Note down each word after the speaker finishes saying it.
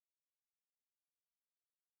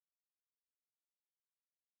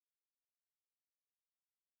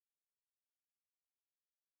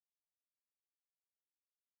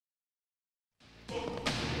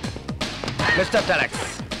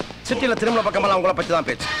சிட்டில திருமண பக்கமெல்லாம் உங்களை பத்தி தான்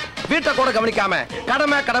பேச்சு. வீட்டை கூட கவனிக்காம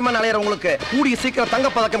கடமை அலையறவங்களுக்கு கூடிய சீக்கிரம்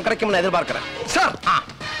தங்கப்பதக்கம் கிடைக்கும்னு எதிர்பார்க்கிறேன் சார்.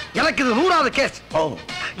 எனக்கு இது 100வது கேஸ்.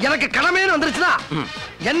 எனக்கு கடமைன்னு வந்துருச்சுன்னா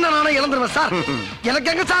என்ன நானே இழந்துருவேன் சார்.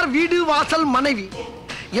 எனக்கு எங்க சார் வீடு வாசல் மனைவி?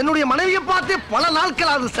 என்னுடைய மனைவியை பார்த்து பல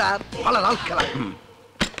நாட்கள் ஆகுது சார், பல நாட்கள்.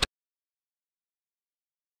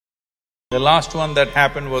 The last one that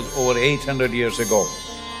happened was over 800 years ago.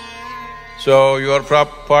 So you are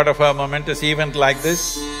part of a momentous event like this.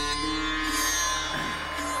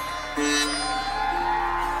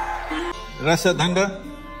 Rasa Dhanga,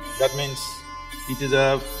 that means it is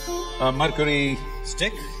a mercury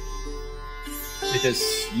stick. It is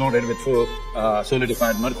loaded with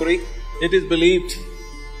solidified mercury. It is believed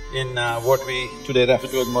in what we today refer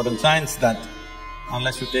to as modern science that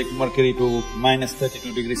unless you take mercury to minus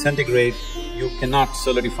 32 degrees centigrade, you cannot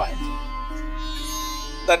solidify it.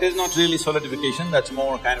 That is not really solidification, that's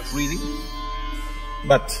more kind of freezing.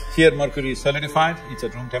 But here mercury is solidified, it's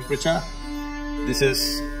at room temperature. This is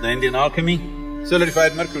the Indian alchemy.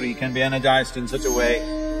 Solidified mercury can be energized in such a way,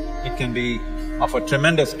 it can be of a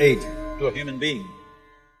tremendous aid to a human being.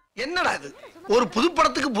 என்னடா இது? ஒரு புது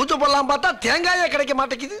படத்துக்கு பூஜை பண்ணலாம் பார்த்தா தேங்காயே கிடைக்க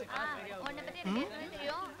மாட்டேங்குது.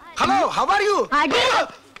 Hello, how are you? அடி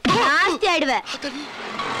நாஸ்தி ஆயிடுவே.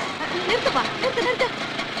 நிறுத்துப்பா, நிறுத்து.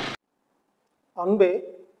 அன்பே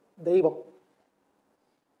தெய்வம்.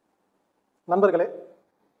 நண்பர்களே,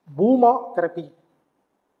 பூமா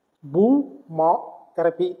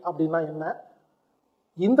தெரப்பி அப்படின்னா என்ன?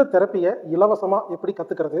 இந்த தெரப்பியை இலவசமாக எப்படி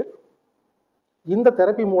கற்றுக்கிறது? இந்த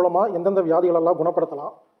தெரப்பி மூலமாக எந்தெந்த வியாதிகளெல்லாம்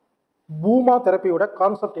குணப்படுத்தலாம்? பூமா தெரப்பியோட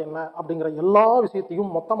கான்செப்ட் என்ன அப்படிங்கிற எல்லா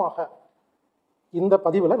விஷயத்தையும் மொத்தமாக இந்த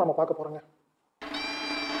பதிவில் நம்ம பார்க்க போகிறோங்க.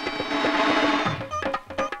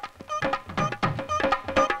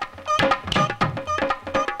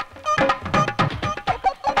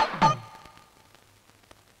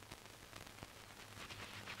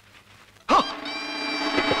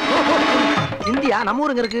 இந்தியா நம்ம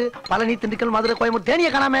ஊருங்க இருக்கு. பழனி, திண்டுக்கல், மதுரை, கோயம்புத்தூர், தேனிய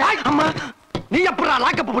காணாம. அம்மா, நீ எப்படா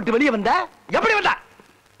லாக்கப் போட்டு வெளியே வந்த? எப்படி வந்த?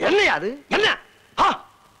 என்னையா அது? என்ன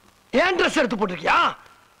ஏன் ட்ரெஸ் எடுத்து போட்டிருக்கியா?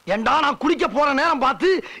 ஏண்டா நான் குளிக்க போற நேரம் பார்த்து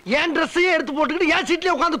ஏன் ட்ரெஸ்ஸையே எடுத்து போட்டுக்கிட்டு ஏன்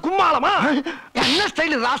சீட்லயே உட்காந்து கும்மாளமா? என்ன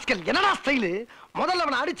ஸ்டைலு ராஸ்கல்? என்னடா ஸ்டைலு? முதல்ல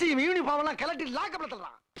அவனை அடிச்சு யூனிஃபார்ம் எல்லாம் கலட்டி லாக்கப்ல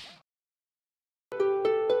தள்ளுறான்.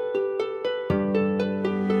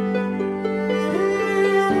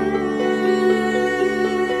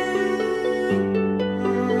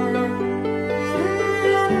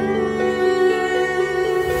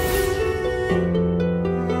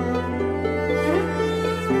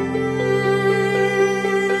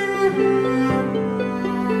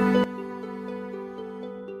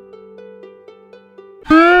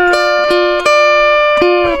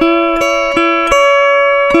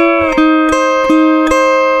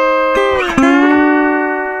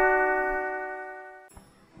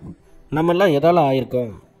 நம்மெல்லாம் எதால்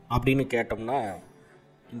ஆயிருக்கோம் அப்படின்னு கேட்டோம்னா,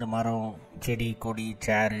 இந்த மரம், செடி, கொடி,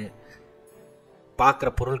 சேரு, பார்க்குற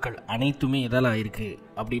பொருட்கள் அனைத்துமே எதால் ஆயிருக்கு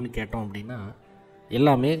அப்படின்னு கேட்டோம் அப்படின்னா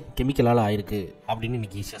எல்லாமே கெமிக்கலால் ஆயிருக்கு அப்படின்னு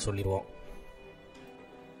இன்றைக்கி ஈஸியாக சொல்லிடுவோம்.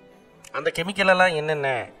 அந்த கெமிக்கலெல்லாம்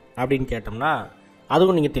என்னென்ன அப்படின்னு கேட்டோம்னா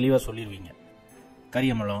அதுவும் நீங்கள் தெளிவாக சொல்லிடுவீங்க.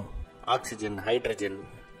 கரியமலம், ஆக்சிஜன், ஹைட்ரஜன்,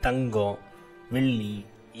 தங்கம், வெள்ளி,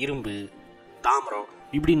 இரும்பு, தாமிரம்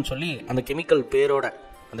இப்படின்னு சொல்லி அந்த கெமிக்கல் பேரோட,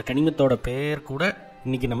 அந்த கனிமத்தோட பேர் கூட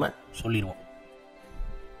இன்னைக்கு நம்ம சொல்லிடுவோம்.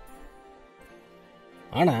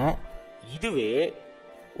 ஆனால் இதுவே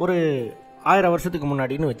ஒரு 1000 வருஷத்துக்கு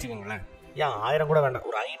முன்னாடின்னு வச்சுக்கோங்களேன். ஏன் 1000 கூட வேண்டாம்,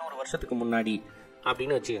 ஒரு 500 வருஷத்துக்கு முன்னாடி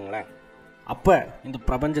அப்படின்னு வச்சுக்கோங்களேன். அப்போ இந்த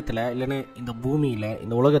பிரபஞ்சத்தில் இல்லைன்னா இந்த பூமியில்,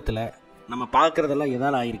 இந்த உலகத்தில் நம்ம பார்க்குறதெல்லாம்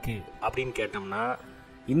எதால் ஆயிருக்கு அப்படின்னு கேட்டோம்னா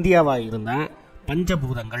இந்தியாவாக இருந்தால்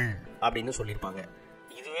பஞ்சபூதங்கள் அப்படின்னு சொல்லியிருப்பாங்க.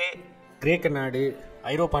 இதுவே கிரேக்க நாடு,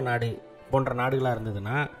 ஐரோப்பா நாடு போன்ற நாடுகளாக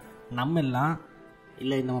இருந்ததுன்னா நம்ம எல்லாம்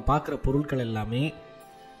இல்லை நம்ம பார்க்குற பொருட்கள் எல்லாமே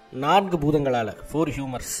 4 பூதங்களால் 4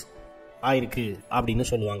 ஹியூமர்ஸ் ஆயிருக்கு அப்படின்னு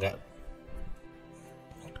சொல்லுவாங்க.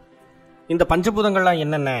 இந்த பஞ்சபூதங்கள்லாம்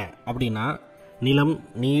என்னென்ன அப்படின்னா நிலம்,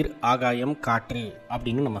 நீர், ஆகாயம், காற்று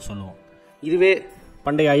அப்படின்னு நம்ம சொல்லுவோம். இதுவே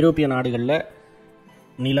பண்டைய ஐரோப்பிய நாடுகளில்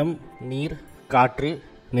நிலம், நீர், காற்று,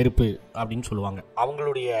 நெருப்பு அப்படின்னு சொல்லுவாங்க.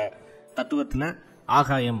 அவங்களுடைய தத்துவத்தில்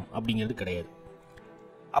ஆகாயம் அப்படிங்கிறது கிடையாது.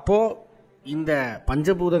 அப்போது இந்த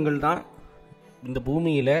பஞ்சபூதங்கள் தான் இந்த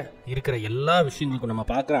பூமியில் இருக்கிற எல்லா விஷயங்களுக்கும், நம்ம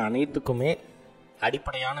பார்க்குற அனைத்துக்குமே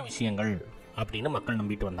அடிப்படையான விஷயங்கள் அப்படின்னு மக்கள்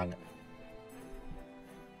நம்பிட்டு வந்தாங்க.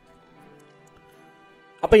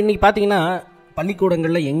 அப்போ இன்றைக்கி பார்த்தீங்கன்னா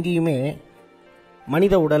பள்ளிக்கூடங்களில் எங்கேயுமே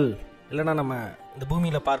மனித உடல் இல்லைன்னா நம்ம இந்த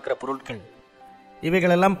பூமியில் பார்க்குற பொருட்கள்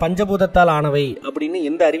இவைகளெல்லாம் பஞ்சபூதத்தால் ஆனவை அப்படின்னு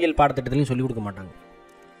எந்த அறிவியல் பாடத்திட்டத்திலையும் சொல்லிக் கொடுக்க மாட்டாங்க.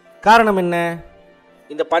 காரணம் என்ன?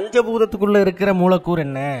 இந்த பஞ்சபூதத்துக்குள்ள இருக்கிற மூலக்கூறு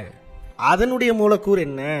என்ன, அதனுடைய மூலக்கூறு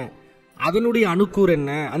என்ன, அதனுடைய அணுக்கூறு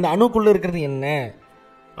என்ன, அந்த அணுக்குள்ள இருக்கிறது என்ன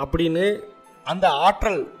அப்படின்னு அந்த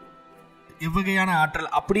ஆற்றல் எவ்வகையான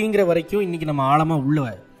ஆற்றல் அப்படிங்கிற வரைக்கும் இன்னைக்கு நம்ம ஆழமா உள்ள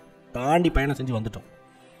தாண்டி பயணம் செஞ்சு வந்துட்டோம்.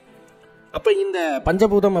 அப்ப இந்த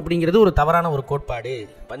பஞ்சபூதம் அப்படிங்கிறது ஒரு தவறான ஒரு கோட்பாடு.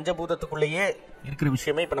 பஞ்சபூதத்துக்குள்ளேயே இருக்கிற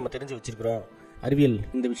விஷயமே இப்ப நம்ம தெரிஞ்சு வச்சிருக்கிறோம். அறிவியல்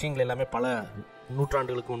இந்த விஷயங்கள் எல்லாமே பல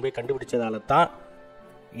நூற்றாண்டுகளுக்கு முன்பே கண்டுபிடிச்சதால தான்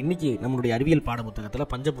இன்னைக்கு நம்மளுடைய அறிவியல் பாட புத்தகத்துல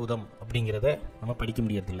பஞ்சபூதம் அப்படிங்கிறத நம்ம படிக்க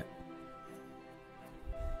முடியறதில்லை.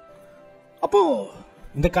 அப்போ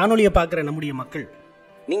இந்த காணொலியை பார்க்குற நம்முடைய மக்கள்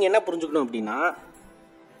நீங்க என்ன புரிஞ்சுக்கணும் அப்படின்னா,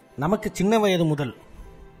 நமக்கு சின்ன வயது முதல்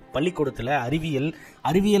பள்ளிக்கூடத்தில்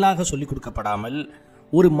அறிவியலாக சொல்லிக் கொடுக்கப்படாமல்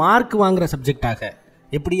ஒரு மார்க் வாங்குற சப்ஜெக்டாக,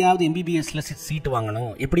 எப்படியாவது எம்பிபிஎஸ்ல சீட்டு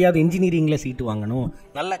வாங்கணும், எப்படியாவது இன்ஜினியரிங்ல சீட்டு வாங்கணும்,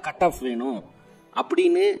 நல்ல கட் ஆஃப் வேணும்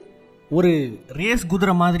அப்படின்னு ஒரு ரேஸ்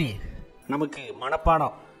குதிரை மாதிரி நமக்கு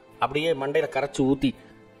மனப்பாடம் அப்படியே மண்டையில் கரைச்சி ஊற்றி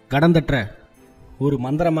கடந்தற்ற ஒரு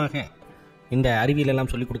மந்திரமாக இந்த அறிவியல்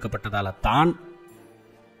எல்லாம் சொல்லிக் கொடுக்கப்பட்டதால தான்,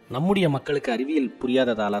 நம்முடைய மக்களுக்கு அறிவியல்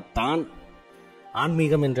புரியாததால தான்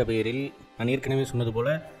ஆன்மீகம் என்ற பெயரில் நான் ஏற்கனவே சொன்னது போல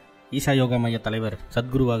ஈசா யோகா மைய தலைவர்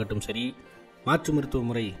சத்குருவாகட்டும் சரி, மாற்று மருத்துவ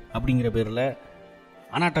முறை அப்படிங்கிற பேரில்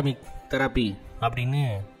அனாட்டமிக் தெராப்பி அப்படின்னு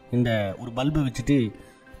இந்த ஒரு பல்பை வச்சுட்டு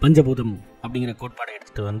பஞ்சபூதம் அப்படிங்கிற கோட்பாடை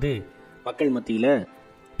எடுத்துகிட்டு வந்து மக்கள் மத்தியில்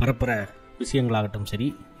பரப்புகிற விஷயங்களாகட்டும் சரி,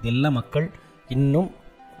 இதெல்லாம் மக்கள் இன்னும்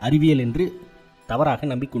அறிவியல் என்று தவறாக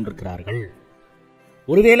நம்பிக்கொண்டிருக்கிறார்கள்.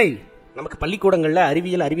 ஒருவேளை நமக்கு பள்ளிக்கூடங்களில்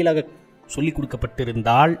அறிவியலாக சொல்லிக்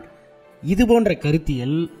கொடுக்கப்பட்டிருந்தால் இது போன்ற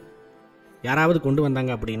கருத்தியல் யாராவது கொண்டு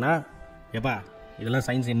வந்தாங்க அப்படின்னா, எப்பா இதெல்லாம்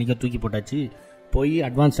சயின்ஸ் என்றைக்கோ தூக்கி போட்டாச்சு, போய்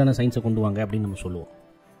அட்வான்ஸ்டான சயின்ஸை கொண்டு வாங்க அப்படின்னு நம்ம சொல்லுவோம்.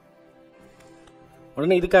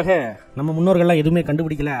 உடனே இதுக்காக நம்ம முன்னோர்கள்லாம் எதுவுமே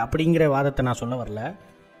கண்டுபிடிக்கல அப்படிங்கிற வாதத்தை நான் சொல்ல வரல.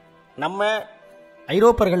 நம்ம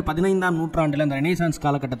ஐரோப்பர்கள் 15ஆம் நூற்றாண்டில் அந்த ரெனேசான்ஸ்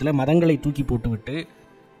காலகட்டத்தில் மதங்களை தூக்கி போட்டுவிட்டு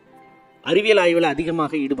அறிவியல் ஆய்வில்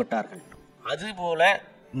அதிகமாக ஈடுபட்டார்கள். அதுபோல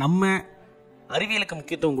நம்ம அறிவியலுக்கு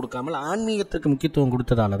முக்கியத்துவம் கொடுக்காமல் ஆன்மீகத்துக்கு முக்கியத்துவம்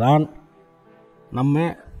கொடுத்ததால தான் நம்ம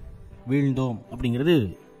வீழ்ந்தோம் அப்படிங்கிறது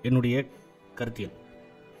என்னுடைய கருத்தியல்.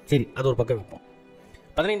 சரி, அது ஒரு பக்கம் வைப்போம்.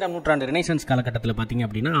 15ஆம் நூற்றாண்டு ரெனேசான்ஸ் காலகட்டத்தில் பார்த்தீங்க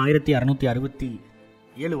அப்படின்னா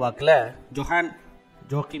 1667 வாக்கில் ஜோஹான்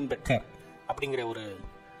பெக்கர் அப்படிங்கிற ஒரு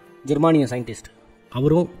ஜெர்மானிய சயின்டிஸ்ட்,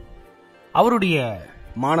 அவரும் அவருடைய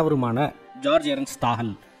மாணவருமான ஜார்ஜ் எரன்ஸ்ட்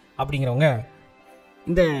தாகல் அப்படிங்கிறவங்க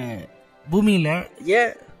இந்த பூமியில்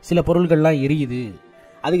ஏன் சில பொருள்கள்லாம் எரியுது,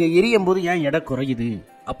 அதுக்கு எரியும் போது ஏன் எடை குறையுது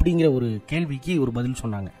அப்படிங்கிற ஒரு கேள்விக்கு ஒரு பதில்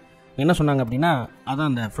சொன்னாங்க. என்ன சொன்னாங்க அப்படின்னா,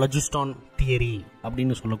 அதான் அந்த ஃப்ளஜிஸ்டான் தியரி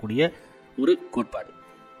அப்படின்னு சொல்லக்கூடிய ஒரு கோட்பாடு.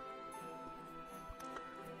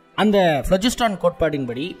 அந்த ஃப்ளஜிஸ்டான்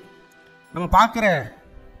கோட்பாடின்படி நம்ம பார்க்குற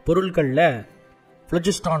பொருட்களில்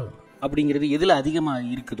ஃப்ளஜிஸ்டான் அப்படிங்கிறது எதில் அதிகமாக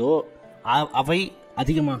இருக்குதோ அவை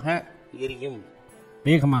அதிகமாக எரியும்,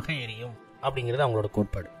 வேகமாக எரியும் அப்படிங்கிறது அவங்களோட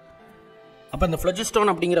கோட்பாடு. அப்போ அந்த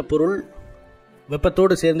ஃப்ளஜிஸ்டான் அப்படிங்கிற பொருள்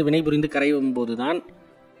வெப்பத்தோடு சேர்ந்து வினைபுரிந்து கரையும் போது தான்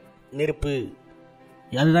நெருப்பு,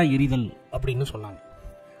 அதுதான் எரிதல் அப்படின்னு சொன்னாங்க.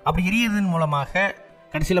 அப்படி எரியதன் மூலமாக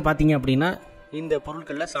கடைசியில் பார்த்தீங்க அப்படின்னா இந்த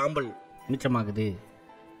பொருட்களில் சாம்பல் மிச்சமாகுது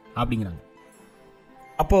அப்படிங்கிறாங்க.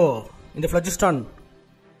 அப்போது இந்த ஃப்ளஜிஸ்டான்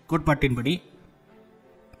கோட்பாட்டின்படி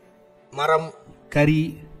மரம், கறி,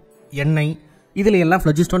 எண்ணெய் இதில் எல்லாம்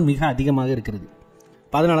ஃப்ளஜிஸ்டான் மிக அதிகமாக இருக்கிறது.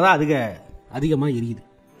 அதனால தான் அதிகமாக எரியுது.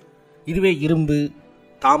 இதுவே இரும்பு,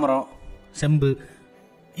 தாமிரம், செம்பு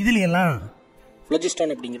இதில் எல்லாம்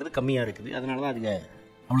ஃப்ளஜிஸ்டான் அப்படிங்கிறது கம்மியாக இருக்குது. அதனால தான் அதுக்கு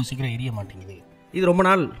அவ்வளோ சீக்கிரம் எரிய மாட்டேங்குது. இது ரொம்ப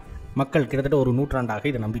நாள் மக்கள் கிட்டத்தட்ட ஒரு நூற்றாண்டாக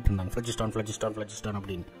இதை நம்பிட்டு இருந்தாங்க, ஃப்ளஜிஸ்டான்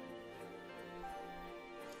அப்படின்னு.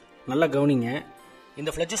 நல்லா கவனிங்க, இந்த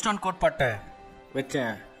ஃப்ளஜிஸ்டான் கோட்பாட்டை வச்ச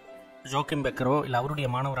ஜோக்கிம் பெக்கரோ இல்லை அவருடைய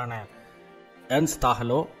மாணவரான எர்ன்ஸ்ட்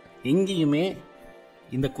தாகலோ எங்கேயுமே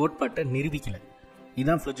இந்த கோட்பாட்டை நிரூபிக்கலை.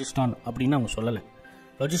 இதுதான் ஃப்ளஜிஸ்டான் அப்படின்னு அவங்க சொல்லலை.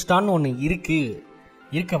 ஃப்ளஜிஸ்டான் ஒன்று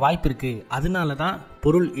இருக்க வாய்ப்பு இருக்குது, அதனால தான்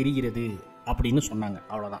பொருள் எரிகிறது அப்படின்னு சொன்னாங்க.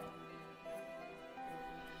 அவ்வளோதான்.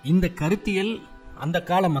 இந்த கருத்தியல் அந்த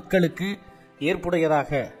கால மக்களுக்கு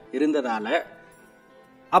ஏற்புடையதாக இருந்ததால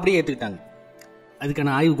அப்படியே ஏற்றுக்கிட்டாங்க.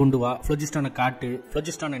 அதுக்கான ஆய்வு கொண்டு வா, ஃப்ளஜிஸ்டானை காட்டு,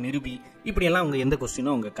 ஃப்ளஜிஸ்டானை நிரூபி, இப்படியெல்லாம் அவங்க எந்த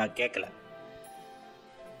கொஸ்டினும் அவங்க கேட்கல.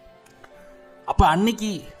 அப்போ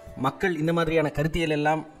அன்னைக்கு மக்கள் இந்த மாதிரியான கருத்தியல்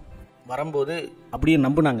எல்லாம் வரும்போது அப்படியே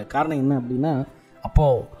நம்பினாங்க. காரணம் என்ன அப்படின்னா,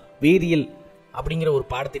 அப்போது வேதியியல் அப்படிங்கிற ஒரு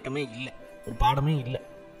பாடத்திட்டமே இல்லை, ஒரு பாடமே இல்லை,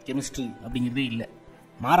 கெமிஸ்ட்ரி அப்படிங்கிறதே இல்லை.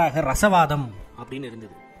 மாறாக ரசவாதம் அப்படின்னு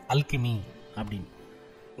இருந்தது, அல்கெமி அப்படின்னு.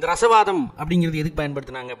 இந்த ரசவாதம் அப்படிங்கிறது எதுக்கு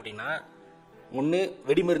பயன்படுத்தினாங்க அப்படின்னா, ஒன்று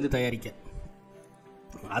வெடிமருந்து தயாரிக்க,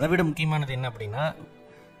 அதை விட முக்கியமானது என்ன அப்படின்னா,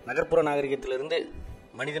 நகர்ப்புற நாகரிகத்திலிருந்து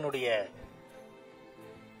மனிதனுடைய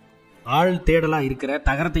ஆள் தேடலாக இருக்கிற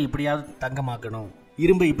தகரத்தை எப்படியாவது தங்கமாக்கணும்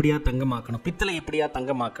இரும்பை எப்படியா தங்கமாக்கணும், பித்தளை எப்படியா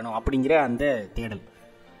தங்கமாக்கணும் அப்படிங்கிற அந்த தேடல்.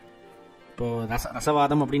 இப்போது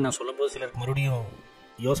ரசவாதம் அப்படின்னு நான் சொல்லும்போது சிலருக்கு மறுபடியும்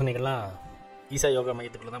யோசனைகள்லாம் ஈசா யோகா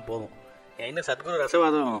மையத்துக்குள்ளே தான் போகும். என்ன சத்குரு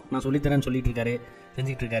ரசவாதம் நான் சொல்லித்தரேன்னு சொல்லிட்டு இருக்காரு,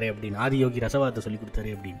 செஞ்சுட்டு இருக்காரு அப்படின்னு, ஆதி யோகி ரசவாதத்தை சொல்லி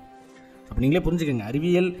கொடுத்தாரு அப்படின்னு. அப்போ நீங்களே புரிஞ்சுக்கோங்க,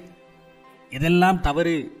 அறிவியல் எதெல்லாம்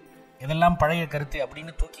தவறு, எதெல்லாம் பழைய கருத்து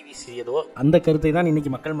அப்படின்னு தூக்கி வீசியதோ அந்த கருத்தை தான்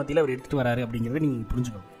இன்னைக்கு மக்கள் மத்தியில் அவர் எடுத்துகிட்டு வராரு அப்படிங்கிறத நீங்கள்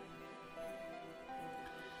புரிஞ்சுக்கணும்.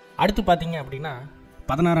 அடுத்து பார்த்தீங்க அப்படின்னா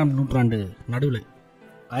 16ஆம் நூற்றாண்டு நடுவில்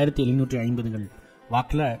 1750கள்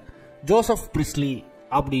வாக்கில் ஜோசப் பிரிஸ்லி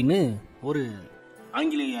அப்படின்னு ஒரு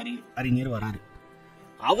ஆங்கிலேய அறிஞர் வராரு.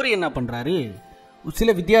 அவர் என்ன பண்ணுறாரு,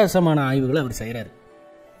 சில வித்தியாசமான ஆய்வுகளை அவர் செய்கிறாரு.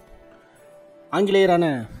 ஆங்கிலேயரான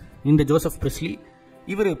இந்த ஜோசப் பிரிஸ்லி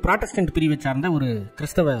இவர் ப்ராட்டஸ்டன்ட் பிரிவை சார்ந்த ஒரு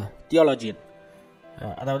கிறிஸ்தவ தியாலஜியன்,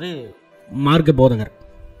 அதாவது மார்க்க போதகர்.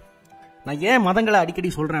 நான் ஏன் மதங்களை அடிக்கடி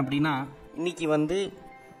சொல்கிறேன் அப்படின்னா, இன்னைக்கு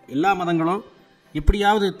எல்லா மதங்களும்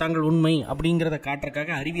எப்படியாவது தங்கள் உண்மை அப்படிங்கிறத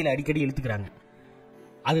காட்டுறதுக்காக அறிவியலை அடிக்கடி எழுத்துக்கிறாங்க.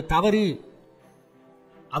 அது தவறு,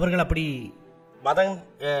 அவர்கள் அப்படி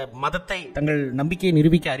மதத்தை தங்கள் நம்பிக்கையை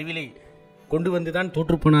நிரூபிக்க அறிவியலை கொண்டு வந்து தான்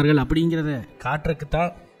தோற்றுப்போனார்கள் அப்படிங்கிறத காட்டுறதுக்கு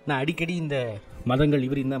தான் நான் அடிக்கடி இந்த மதங்கள்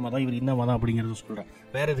இவர் இந்த மதம் இவர் இந்த மதம் அப்படிங்கிறத சொல்கிறேன்.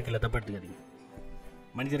 வேற எதுக்கு இல்லை, தப்பா எடுத்துக்காதீங்க.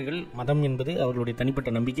 மனிதர்கள் மதம் என்பது அவர்களுடைய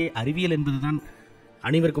தனிப்பட்ட நம்பிக்கை, அறிவியல் என்பது தான்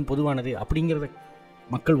அனைவருக்கும் பொதுவானது அப்படிங்கிறத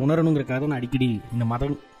மக்கள் உணரணுங்கிறதுக்காக நான் அடிக்கடி இந்த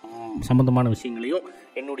மதம் சம்பந்தமான விஷயங்களையும்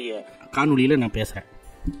என்னுடைய காணொலியில் நான் பேசுகிறேன்.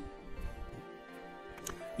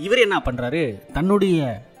 இவர் என்ன பண்ணுறாரு, தன்னுடைய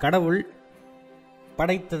கடவுள்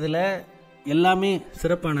படைத்ததில் எல்லாமே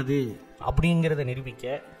சிறப்பானது அப்படிங்கிறத நிரூபிக்க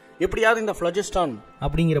எப்படியாவது இந்த ஃப்ளஜஸ்டான்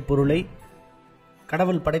அப்படிங்கிற பொருளை,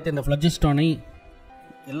 கடவுள் படைத்த இந்த ஃப்ளஜஸ்டானை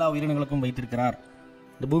எல்லா உயிரினங்களுக்கும் வைத்திருக்கிறார்,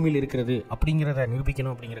 இந்த பூமியில் இருக்கிறது அப்படிங்கிறத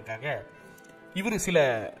நிரூபிக்கணும் அப்படிங்கிறதுக்காக இவர் சில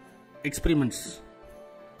எக்ஸ்பெரிமெண்ட்ஸ்,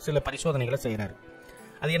 சில பரிசோதனைகளை செய்கிறாரு.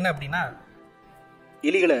 அது என்ன அப்படின்னா,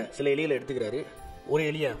 சில எலிகளை எடுத்துக்கிறாரு. ஒரு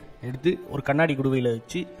எலியை எடுத்து ஒரு கண்ணாடி குடுவையில்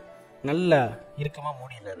வச்சு நல்லா இறுக்கமாக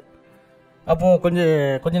மூடிடுறாரு. அப்போது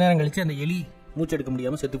கொஞ்ச நேரம் கழித்து அந்த எலி மூச்சு எடுக்க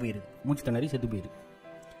முடியாமல் செத்து போயிடுது, மூச்சு திணறி செத்து போயிடுது.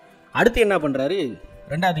 அடுத்து என்ன பண்ணுறாரு,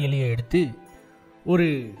 ரெண்டாவது எலியை எடுத்து ஒரு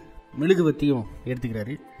மெழுகுவத்தியும்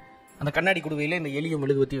எடுத்துக்கிறாரு. அந்த கண்ணாடி குடுவையில் இந்த எலியும்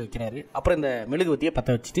மெழுகுவத்தியும் வைக்கிறாரு. அப்புறம் இந்த மெழுகுவத்தியை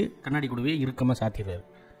பற்ற வச்சுட்டு கண்ணாடி குடுவையை இறுக்கமாக சாத்திடுறாரு.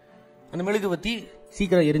 அந்த மெழுகுவத்தி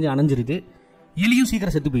சீக்கிரம் எரிஞ்சு அணைஞ்சிருது, எலியும்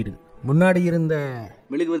சீக்கிரம் செத்து போயிடுது. முன்னாடி இருந்த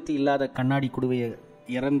மெழுகுவத்தி இல்லாத கண்ணாடி குடுவையை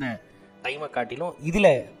இறந்த டைமை காட்டிலும்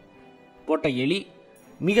இதில் போட்ட எலி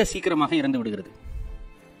மிக சீக்கிரமாக இறந்து விடுகிறது.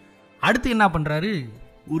 அடுத்து என்ன பண்ணுறாரு,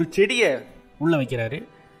 ஒரு செடியை உள்ளே வைக்கிறாரு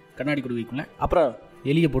கண்ணாடி குடுவைக்குள்ளே. அப்புறம்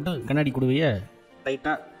எலியை போட்டு கண்ணாடி குடுவையை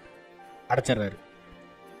டைட்டாக அடைச்சிட்றாரு.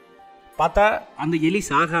 பார்த்தா அந்த எலி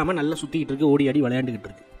சாகாமல் நல்லா சுற்றிக்கிட்டு இருக்கு, ஓடி ஆடி விளையாண்டுக்கிட்டு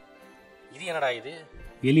இருக்கு. இது என்னடா இது,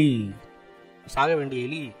 எலி சாக வேண்டிய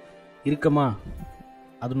எலி இறுக்கமா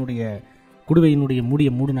அதனுடைய குடுவையினுடைய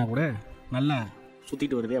மூடினா கூட நல்லா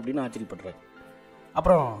சுற்றிட்டு வருது அப்படின்னு ஆச்சரியப்படுறாரு.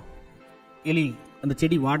 அப்புறம் எலி, அந்த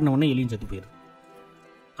செடி வாடின உடனே எலியும் செத்து போயிடுது.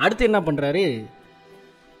 அடுத்து என்ன பண்ணுறாரு,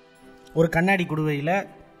 ஒரு கண்ணாடி குடுவையில்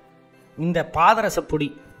இந்த பாதரசப்பொடி,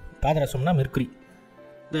 பாதரசம்னா மெர்க்குரி,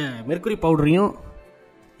 இந்த மெர்க்குரி பவுடரையும்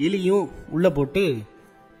எலியும் உள்ளே போட்டு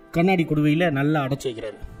கண்ணாடி குடுவையில் நல்லா அடைச்சி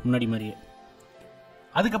வைக்கிறாரு முன்னாடி மாதிரியே.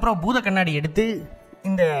 அதுக்கப்புறம் பூத கண்ணாடி எடுத்து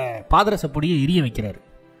இந்த பாதரச பொடியை எரிய வைக்கிறாரு.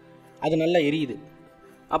 அது நல்லா எரியுது.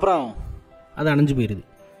 அப்புறம் அது அணைஞ்சு போயிடுது.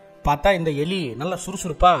 பார்த்தா இந்த எலி நல்லா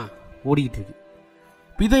சுறுசுறுப்பாக ஓடிக்கிட்டு இருக்கு.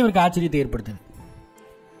 இதை இவருக்கு ஆச்சரியத்தை ஏற்படுத்துது.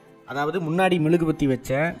 அதாவது முன்னாடி மெழுகுவத்தி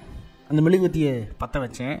வச்சேன், அந்த மெழுகுவத்தியை பற்ற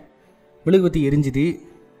வச்சேன், மெழுகுவத்தி எரிஞ்சுது.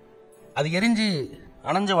 அது எரிஞ்சு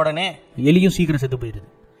அணைஞ்ச உடனே எலியும் சீக்கிரம் செத்து போயிடுது.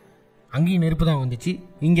 அங்கேயும் நெருப்பு தான் வந்துச்சு.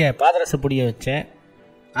 இங்கே பாதரச பொடியை வச்சேன்,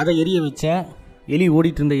 அதை எரிய வச்சேன், எலி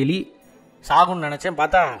ஓடிட்டு இருந்த எலி சாகும்னு நினச்சேன்.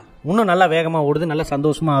 பார்த்தா இன்னும் நல்லா வேகமாக ஓடுது, நல்லா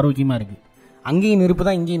சந்தோஷமாக ஆரோக்கியமாக இருக்குது. அங்கேயும் நெருப்பு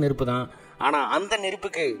தான், இங்கேயும் நெருப்பு தான். ஆனால் அந்த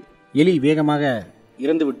நெருப்புக்கு எலி வேகமாக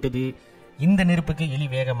இறந்து விட்டது, இந்த நெருப்புக்கு எலி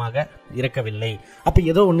வேகமாக இறக்கவில்லை. அப்போ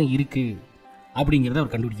ஏதோ ஒன்று இருக்குது அப்படிங்கிறத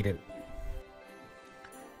அவர் கண்டுபிடிக்கிறார்.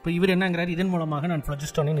 இப்போ இவர் என்னங்கிறார், இதன் மூலமாக நான்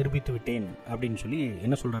ஃப்ளஜஸ்டானை நிரூபித்து விட்டேன் அப்படின்னு சொல்லி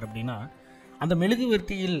என்ன சொல்கிறார் அப்படின்னா, அந்த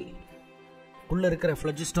மெழுகுவர்த்தியில் உள்ளே இருக்கிற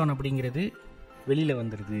ஃப்ளஜஸ்டான் அப்படிங்கிறது வெளியில்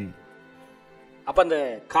வந்துடுது. அப்போ அந்த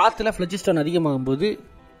காற்றுல ஃப்ளஜஸ்டான் அதிகமாகும் போது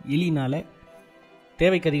எலினால்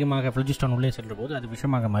தேவைக்கு அதிகமாக ஃப்ளஜஸ்டான் உள்ளே சென்ற போது அது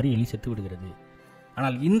விஷமாக மாறி எலி செத்து விடுகிறது.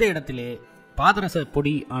 ஆனால் இந்த இடத்திலே பாதரச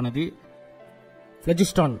பொடி ஆனது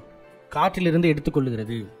ஃப்ளஜஸ்டான் காற்றிலிருந்து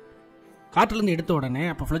எடுத்துக்கொள்ளுகிறது. காற்றிலிருந்து எடுத்த உடனே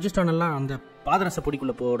அப்போ ஃப்ளஜஸ்டான் எல்லாம் அந்த பாதரச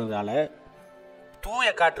பொடிக்குள்ளே போனதால தூய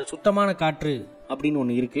காற்று, சுத்தமான காற்று அப்படின்னு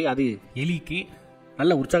ஒன்று இருக்குது. அது எலிக்கு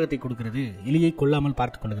நல்ல உற்சாகத்தை கொடுக்கிறது, எலியை கொல்லாமல்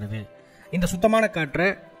பார்த்து கொள்கிறது. இந்த சுத்தமான காற்றை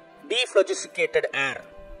டீஃப்ளஜிசிகேட்டட் ஏர்,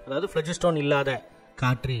 அதாவது ஃப்ளஜஸ்டான் இல்லாத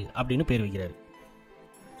காற்று அப்படின்னு பேர் வைக்கிறார்.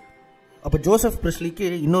 அப்போ ஜோசப் பிரெஸ்லிக்கு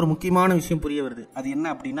இன்னொரு முக்கியமான விஷயம் புரிய வருது. அது என்ன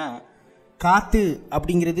அப்படின்னா, காற்று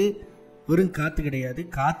அப்படிங்கிறது வெறும் காற்று கிடையாது.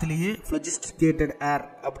 காற்றுலேயே ஃப்ளஜிஸ்டிகேட்டட் ஏர்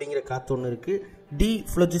அப்படிங்கிற காற்று ஒன்று இருக்குது,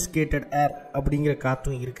 டீஃப்ளஜிஸ்கேட்டட் ஏர் அப்படிங்கிற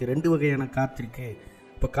காற்றும் இருக்குது. 2 வகையான காற்று இருக்குது.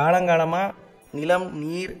 இப்போ காலங்காலமாக நிலம்,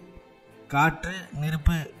 நீர், காற்று,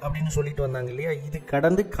 நெருப்பு அப்படின்னு சொல்லிட்டு வந்தாங்க இல்லையா, இது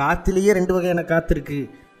கடந்து காற்றுலேயே 2 வகையான காற்று இருக்குது.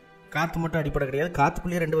 காற்று மட்டும் அடிப்படை கிடையாது,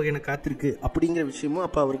 காற்றுக்குள்ளேயே 2 வகையான காற்று இருக்குது அப்படிங்கிற விஷயமும்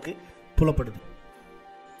அப்போ அவருக்கு புலப்படுது.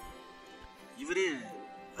 இவர்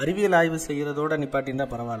அறிவியல் ஆய்வு செய்கிறதோட நிப்பாட்டின்னா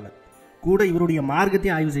பரவாயில்ல, கூட இவருடைய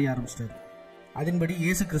மார்க்கத்தையும் ஆய்வு செய்ய ஆரம்பிச்சிட்டார். அதன்படி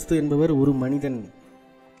இயேசு கிறிஸ்து என்பவர் ஒரு மனிதன்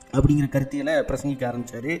அப்படிங்கிற கருத்தியலை பிரசங்கிக்க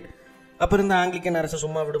ஆரம்பித்தார். அப்போ இருந்த ஆங்கிலிக்கன் அரசு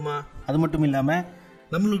சும்மா விடுமா? அது மட்டும் இல்லாமல்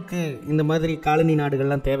நம்மளுக்கு இந்த மாதிரி காலனி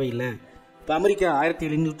நாடுகள்லாம் தேவையில்லை. இப்போ அமெரிக்கா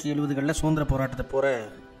 1770களில் சுதந்திர போராட்டத்தை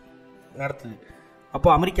நடத்துது. அப்போ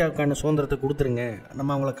அமெரிக்காவுக்கான சுதந்திரத்தை கொடுத்துருங்க,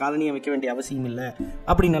 நம்ம அவங்கள காலனியை வைக்க வேண்டிய அவசியம் இல்லை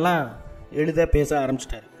அப்படின்னெல்லாம் எழுத பேச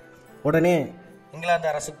ஆரம்பிச்சிட்டார். உடனே இங்கிலாந்து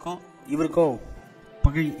அரசுக்கும் இவருக்கும்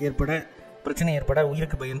பகை ஏற்பட, பிரச்சனை ஏற்பட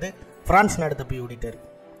உயிருக்கு பயந்து பிரான்ஸ் நாடு தப்பி ஓடிட்டார்.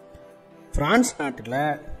 பிரான்ஸ் நாட்டில்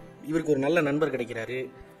இவருக்கு ஒரு நல்ல நண்பர் கிடைக்கிறாரு.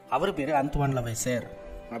 அவர் பேர் அந்துவான் லவேசர்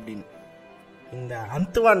அப்படின்னு. இந்த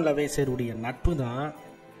அந்துவான் லவேசருடைய நட்பு தான்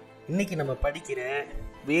இன்னைக்கு நம்ம படிக்கிற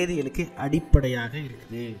வேதியியலுக்கு அடிப்படையாக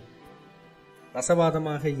இருக்குது.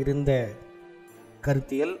 ரசவாதமாக இருந்த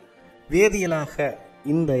கருத்தியல் வேதியியலாக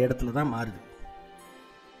இந்த இடத்துல தான் மாறுது.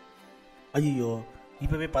 ஐயோ,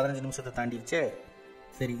 இப்போவே 15 நிமிஷத்தை தாண்டிடுச்சே.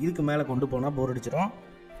 சரி, இதுக்கு மேலே கொண்டு போனால் போர் அடிச்சிடும்.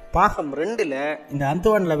 பாகம் 2ல் இந்த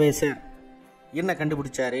அந்துவான் லவேசர் என்ன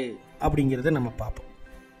கண்டுபிடிச்சாரு அப்படிங்கிறத நம்ம பார்ப்போம்.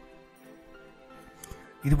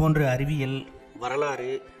 இது போன்ற அறிவியல்,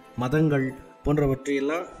 வரலாறு, மதங்கள்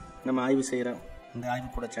போன்றவற்றையெல்லாம் நம்ம ஆய்வு செய்கிறோம் இந்த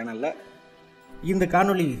ஆய்வுக்கூட சேனலில். இந்த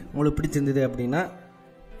காணொளி உங்களுக்கு பிடிச்சிருந்தது அப்படின்னா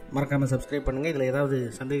மறக்காமல் சப்ஸ்கிரைப் பண்ணுங்கள். இதில் ஏதாவது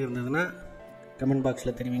சந்தேகம் இருந்ததுன்னா கமெண்ட்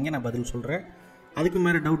பாக்ஸில் தெரிவிங்க, நான் பதில் சொல்கிறேன். அதுக்கு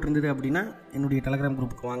மேலே டவுட் இருந்தது அப்படின்னா என்னுடைய டெலகிராம்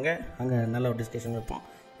குரூப்புக்கு வாங்க, அங்கே நல்ல ஒரு டிஸ்கஷன் வைப்போம்.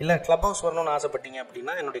 இல்லை கிளப் ஹவுஸ் வரணும்னு ஆசைப்பட்டீங்க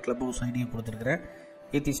அப்படின்னா என்னுடைய கிளப் ஹவுஸ் ஐடியை கொடுத்துருக்குறேன்.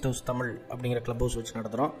 ஏத்திஸ்ட் ஹவுஸ் தமிழ் அப்படிங்கிற கிளப் ஹவுஸ் வச்சு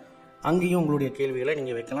நடத்துகிறோம். அங்கேயும் உங்களுடைய கேள்விகளை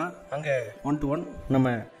நீங்கள் வைக்கலாம். அங்கே 1-to-1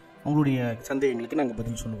 நம்ம உங்களுடைய சந்தேகங்களுக்கு நாங்கள்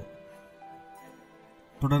பதில் சொல்லுவோம்.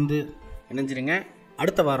 தொடர்ந்து இணைஞ்சிருங்க.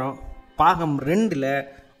 அடுத்த வாரம் பாகம் 2ல்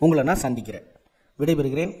உங்களை நான் சந்திக்கிறேன்.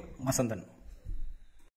 விடைபெறுகிறேன். வசந்தன்.